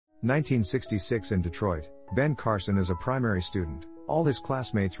1966 in Detroit, Ben Carson is a primary student. All his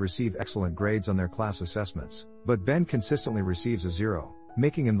classmates receive excellent grades on their class assessments, but Ben consistently receives a 0,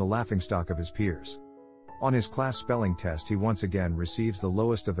 making him the laughingstock of his peers. On his class spelling test he once again receives the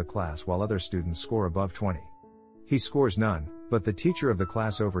lowest of the class while other students score above 20. He scores none, but the teacher of the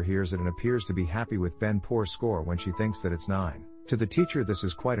class overhears it and appears to be happy with Ben's poor score when she thinks that it's 9. To the teacher this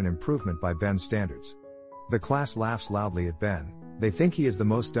is quite an improvement by Ben's standards. The class laughs loudly at Ben. They think he is the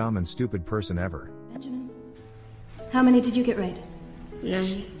most dumb and stupid person ever. Benjamin, how many did you get right? 9.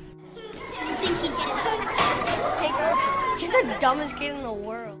 You think he did it? Hey girl, you're the dumbest kid in the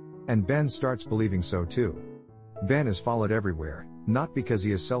world. And Ben starts believing so too. Ben is followed everywhere, not because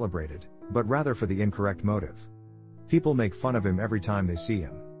he is celebrated, but rather for the incorrect motive. People make fun of him every time they see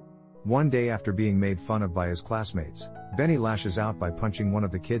him. One day after being made fun of by his classmates, Benny lashes out by punching one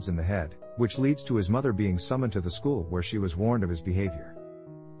of the kids in the head, which leads to his mother being summoned to the school where she was warned of his behavior.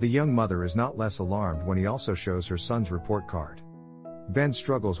 The young mother is not less alarmed when he also shows her son's report card. Ben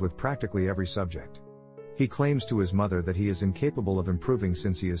struggles with practically every subject. He claims to his mother that he is incapable of improving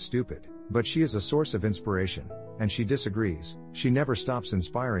since he is stupid, but she is a source of inspiration, and she disagrees. She never stops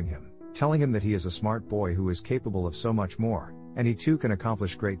inspiring him, telling him that he is a smart boy who is capable of so much more, and he too can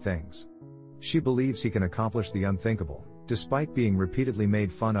accomplish great things. She believes he can accomplish the unthinkable, despite being repeatedly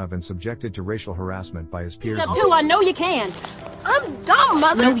made fun of and subjected to racial harassment by his peers. Too, I know you can. I'm dumb,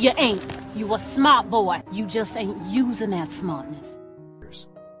 mother. No, you ain't. You a smart boy. You just ain't using that smartness.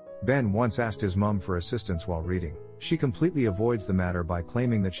 Ben once asked his mom for assistance while reading. She completely avoids the matter by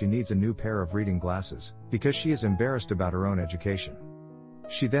claiming that she needs a new pair of reading glasses, because she is embarrassed about her own education.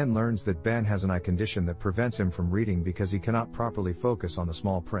 She then learns that Ben has an eye condition that prevents him from reading because he cannot properly focus on the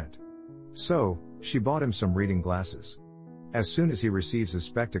small print. So, she bought him some reading glasses. As soon as he receives his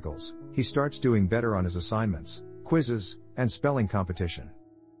spectacles, he starts doing better on his assignments, quizzes, and spelling competition.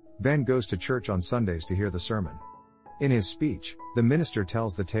 Ben goes to church on Sundays to hear the sermon. In his speech, the minister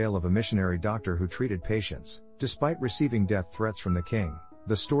tells the tale of a missionary doctor who treated patients, despite receiving death threats from the king.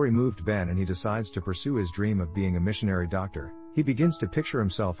 The story moved Ben and he decides to pursue his dream of being a missionary doctor. He begins to picture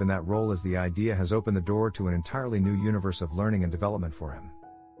himself in that role as the idea has opened the door to an entirely new universe of learning and development for him.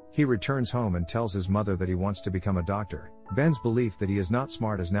 He returns home and tells his mother that he wants to become a doctor. Ben's belief that he is not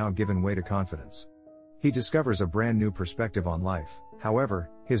smart has now given way to confidence. He discovers a brand new perspective on life. However,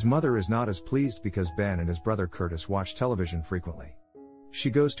 his mother is not as pleased because Ben and his brother Curtis watch television frequently. She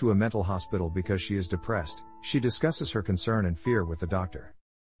goes to a mental hospital because she is depressed. She discusses her concern and fear with the doctor.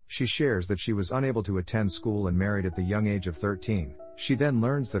 She shares that she was unable to attend school and married at the young age of 13. She then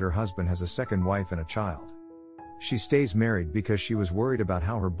learns that her husband has a second wife and a child. She stays married because she was worried about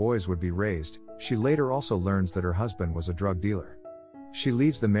how her boys would be raised. She later also learns that her husband was a drug dealer. She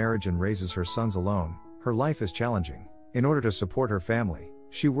leaves the marriage and raises her sons alone. Her life is challenging. In order to support her family,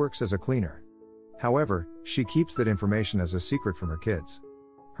 she works as a cleaner. However, she keeps that information as a secret from her kids.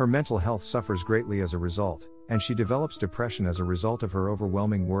 Her mental health suffers greatly as a result, and she develops depression as a result of her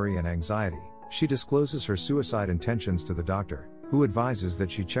overwhelming worry and anxiety. She discloses her suicide intentions to the doctor, who advises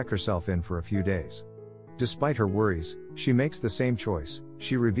that she check herself in for a few days. Despite her worries, she makes the same choice.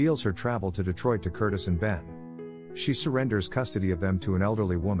 She reveals her travel to Detroit to Curtis and Ben. She surrenders custody of them to an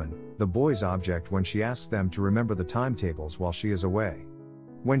elderly woman, the boys' object, when she asks them to remember the timetables while she is away.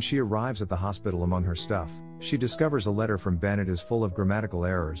 When she arrives at the hospital among her stuff, she discovers a letter from Ben. It is full of grammatical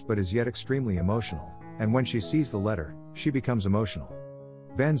errors but is yet extremely emotional, and when she sees the letter, she becomes emotional.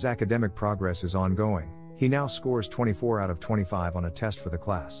 Ben's academic progress is ongoing. He now scores 24 out of 25 on a test for the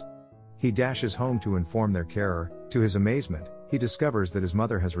class. He dashes home to inform their carer. To his amazement, he discovers that his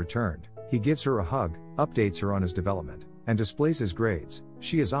mother has returned. He gives her a hug, updates her on his development, and displays his grades.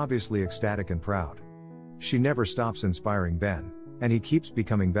 She is obviously ecstatic and proud. She never stops inspiring Ben, and he keeps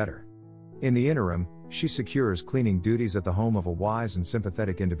becoming better. In the interim, she secures cleaning duties at the home of a wise and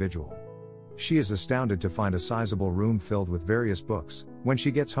sympathetic individual. She is astounded to find a sizable room filled with various books. When she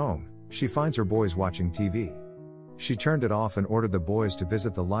gets home, she finds her boys watching TV. She turned it off and ordered the boys to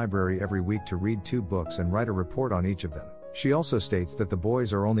visit the library every week to read 2 books and write a report on each of them. She also states that the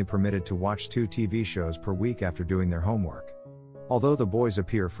boys are only permitted to watch 2 TV shows per week after doing their homework. Although the boys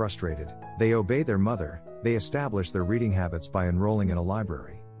appear frustrated, they obey their mother. They establish their reading habits by enrolling in a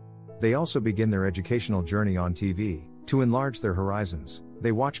library. They also begin their educational journey on TV. To enlarge their horizons,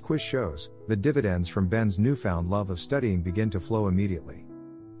 they watch quiz shows. The dividends from Ben's newfound love of studying begin to flow immediately.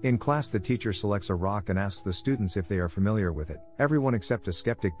 In class, the teacher selects a rock and asks the students if they are familiar with it. Everyone except a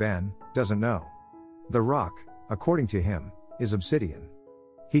skeptic Ben doesn't know. The rock, according to him, is obsidian.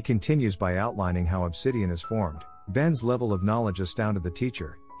 He continues by outlining how obsidian is formed. Ben's level of knowledge astounded the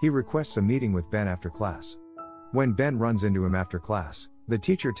teacher. He requests a meeting with Ben after class. When Ben runs into him after class, The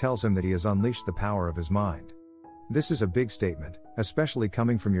teacher tells him that he has unleashed the power of his mind. This is a big statement, especially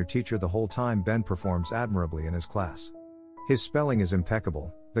coming from your teacher. The whole time Ben performs admirably in his class. His spelling is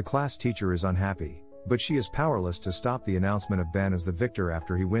impeccable, the class teacher is unhappy, but she is powerless to stop the announcement of Ben as the victor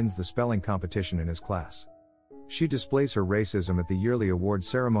after he wins the spelling competition in his class. She displays her racism at the yearly award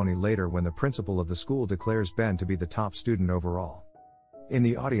ceremony later when the principal of the school declares Ben to be the top student overall. In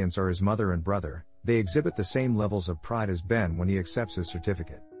the audience are his mother and brother. They exhibit the same levels of pride as Ben when he accepts his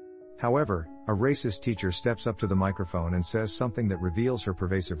certificate. However, a racist teacher steps up to the microphone and says something that reveals her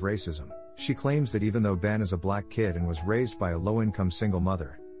pervasive racism. She claims that even though Ben is a black kid and was raised by a low-income single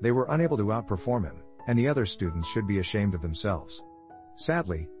mother, they were unable to outperform him, and the other students should be ashamed of themselves.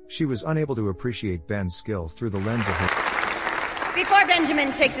 Sadly, she was unable to appreciate Ben's skills through the lens of her. Before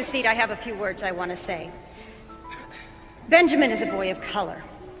Benjamin takes a seat, I have a few words I want to say. Benjamin is a boy of color.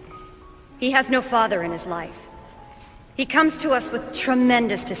 He has no father in his life. He comes to us with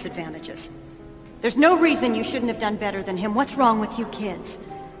tremendous disadvantages. There's no reason you shouldn't have done better than him. What's wrong with you kids?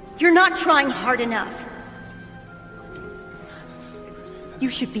 You're not trying hard enough. You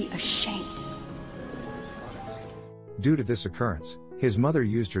should be ashamed. Due to this occurrence, his mother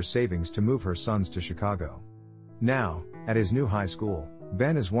used her savings to move her sons to Chicago. Now, at his new high school,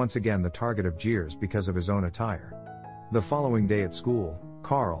 Ben is once again the target of jeers because of his own attire. The following day at school,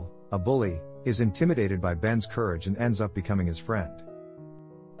 Carl, a bully, is intimidated by Ben's courage and ends up becoming his friend.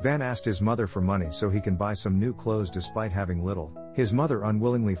 Ben asked his mother for money so he can buy some new clothes despite having little. His mother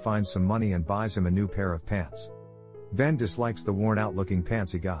unwillingly finds some money and buys him a new pair of pants. Ben dislikes the worn-out looking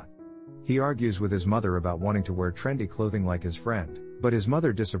pants he got. He argues with his mother about wanting to wear trendy clothing like his friend, but his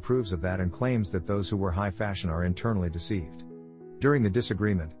mother disapproves of that and claims that those who wear high fashion are internally deceived. During the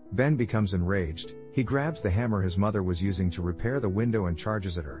disagreement, Ben becomes enraged. He grabs the hammer his mother was using to repair the window and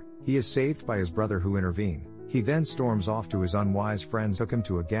charges at her. He is saved by his brother who intervene. He then storms off to his unwise friends who took him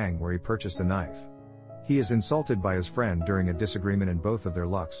to a gang where he purchased a knife. He is insulted by his friend during a disagreement in both of their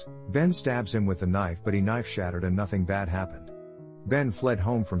lucks. Ben stabs him with the knife but he knife shattered and nothing bad happened. Ben fled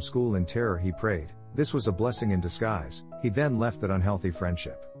home from school in terror. He prayed. This was a blessing in disguise. He then left that unhealthy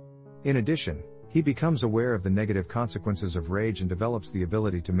friendship. In addition, he becomes aware of the negative consequences of rage and develops the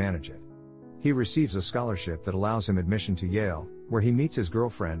ability to manage it. He receives a scholarship that allows him admission to Yale, where he meets his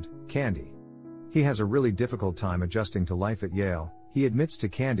girlfriend, Candy. He has a really difficult time adjusting to life at Yale. He admits to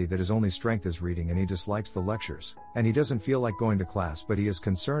Candy that his only strength is reading and he dislikes the lectures, and he doesn't feel like going to class, but he is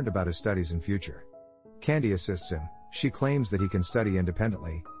concerned about his studies and future. Candy assists him. She claims that he can study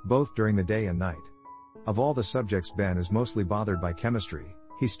independently, both during the day and night. Of all the subjects, Ben is mostly bothered by chemistry.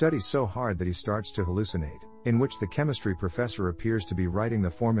 He studies so hard that he starts to hallucinate, in which the chemistry professor appears to be writing the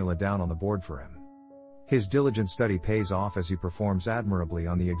formula down on the board for him. His diligent study pays off as he performs admirably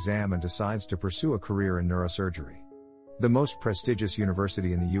on the exam and decides to pursue a career in neurosurgery. The most prestigious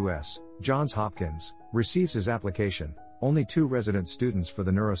university in the US, Johns Hopkins, receives his application. Only 2 resident students for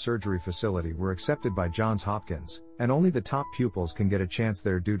the neurosurgery facility were accepted by Johns Hopkins, and only the top pupils can get a chance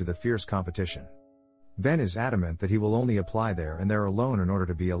there due to the fierce competition. Ben is adamant that he will only apply there and there alone in order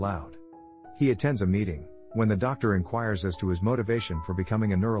to be allowed. He attends a meeting. When the doctor inquires as to his motivation for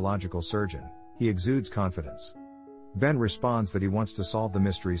becoming a neurological surgeon, he exudes confidence. Ben responds that he wants to solve the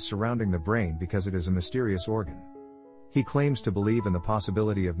mysteries surrounding the brain because it is a mysterious organ. He claims to believe in the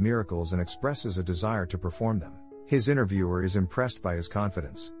possibility of miracles and expresses a desire to perform them. His interviewer is impressed by his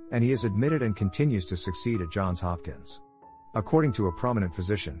confidence, and he is admitted and continues to succeed at Johns Hopkins. According to a prominent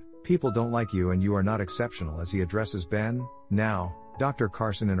physician, people don't like you and you are not exceptional, as he addresses Ben, now, Dr.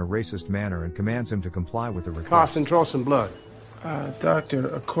 Carson, in a racist manner and commands him to comply with the request. Carson, draw some blood. Doctor,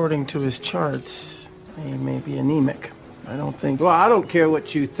 according to his charts, he may be anemic. I don't think... Well, I don't care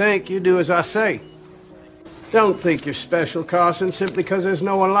what you think. You do as I say. Don't think you're special, Carson, simply because there's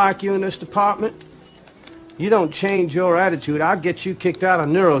no one like you in this department. You don't change your attitude, I'll get you kicked out of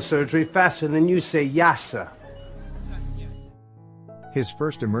neurosurgery faster than you say yes, sir. His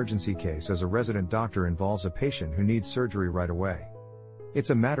first emergency case as a resident doctor involves a patient who needs surgery right away.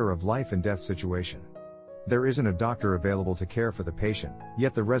 It's a matter of life and death situation. There isn't a doctor available to care for the patient,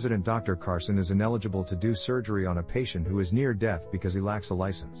 yet the resident Dr. Carson is ineligible to do surgery on a patient who is near death because he lacks a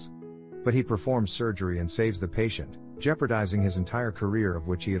license. But he performs surgery and saves the patient, jeopardizing his entire career of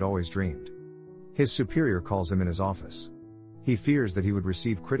which he had always dreamed. His superior calls him in his office. He fears that he would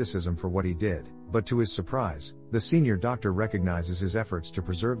receive criticism for what he did, but to his surprise, the senior doctor recognizes his efforts to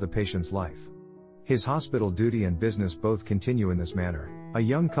preserve the patient's life. His hospital duty and business both continue in this manner. A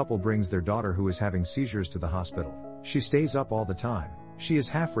young couple brings their daughter who is having seizures to the hospital. She stays up all the time. She is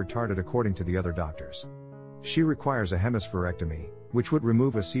half retarded according to the other doctors. She requires a hemispherectomy, which would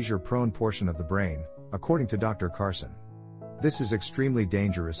remove a seizure-prone portion of the brain, according to Dr. Carson. This is extremely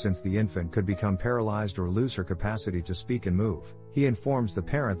dangerous since the infant could become paralyzed or lose her capacity to speak and move. He informs the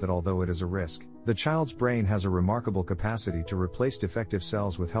parent that although it is a risk, the child's brain has a remarkable capacity to replace defective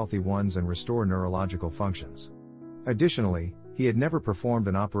cells with healthy ones and restore neurological functions. Additionally, he had never performed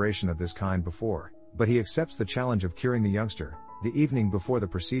an operation of this kind before, but he accepts the challenge of curing the youngster. The evening before the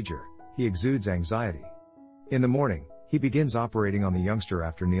procedure, he exudes anxiety. In the morning, he begins operating on the youngster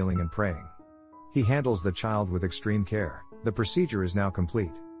after kneeling and praying. He handles the child with extreme care. The procedure is now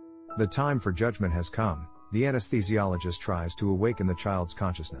complete. The time for judgment has come. The anesthesiologist tries to awaken the child's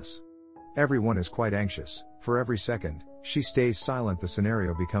consciousness. Everyone is quite anxious. For every second she stays silent, the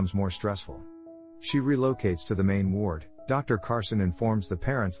scenario becomes more stressful. She relocates to the main ward. Dr. Carson informs the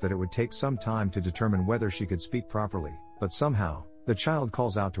parents that it would take some time to determine whether she could speak properly, but somehow, the child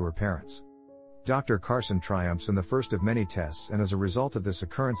calls out to her parents. Dr. Carson triumphs in the first of many tests, and as a result of this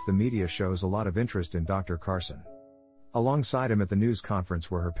occurrence the media shows a lot of interest in Dr. Carson. Alongside him at the news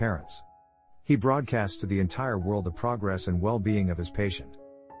conference were her parents. He broadcasts to the entire world the progress and well-being of his patient.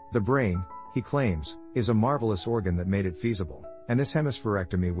 The brain, he claims, is a marvelous organ that made it feasible, and this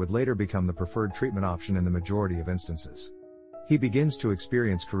hemispherectomy would later become the preferred treatment option in the majority of instances. He begins to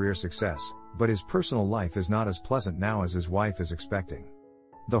experience career success, but his personal life is not as pleasant now as his wife is expecting.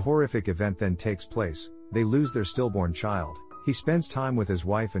 The horrific event then takes place. They lose their stillborn child. He spends time with his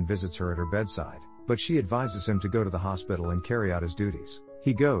wife and visits her at her bedside, but she advises him to go to the hospital and carry out his duties.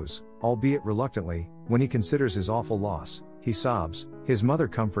 He goes, albeit reluctantly. When he considers his awful loss, he sobs. His mother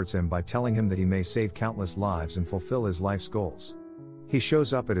comforts him by telling him that he may save countless lives and fulfill his life's goals. He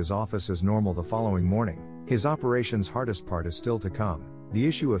shows up at his office as normal the following morning. His operation's hardest part is still to come. The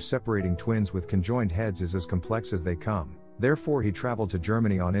issue of separating twins with conjoined heads is as complex as they come. Therefore he traveled to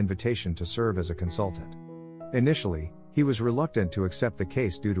Germany on invitation to serve as a consultant. Initially, he was reluctant to accept the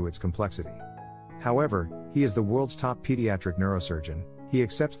case due to its complexity. However, he is the world's top pediatric neurosurgeon. He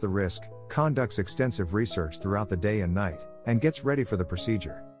accepts the risk, conducts extensive research throughout the day and night, and gets ready for the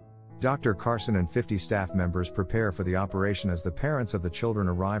procedure. Dr. Carson and 50 staff members prepare for the operation as the parents of the children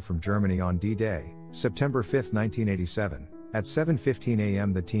arrive from Germany on D-Day, September 5, 1987. At 7:15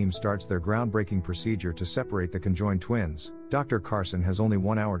 a.m. the team starts their groundbreaking procedure to separate the conjoined twins. Dr. Carson has only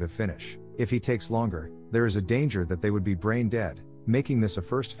 1 hour to finish. If he takes longer, there is a danger that they would be brain dead, making this a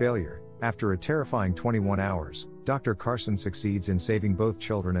first failure. After a terrifying 21 hours, Dr. Carson succeeds in saving both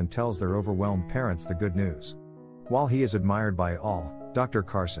children and tells their overwhelmed parents the good news. While he is admired by all, Dr.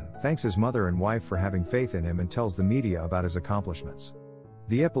 Carson thanks his mother and wife for having faith in him and tells the media about his accomplishments.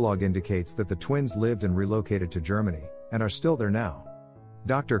 The epilogue indicates that the twins lived and relocated to Germany, and are still there now.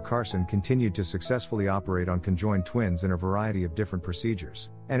 Dr. Carson continued to successfully operate on conjoined twins in a variety of different procedures,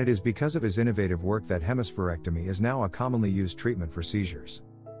 and it is because of his innovative work that hemispherectomy is now a commonly used treatment for seizures.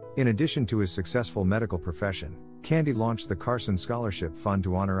 In addition to his successful medical profession, Candy launched the Carson Scholarship Fund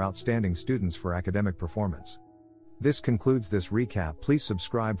to honor outstanding students for academic performance. This concludes this recap. Please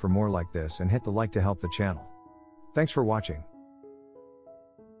subscribe for more like this and hit the like to help the channel. Thanks for watching.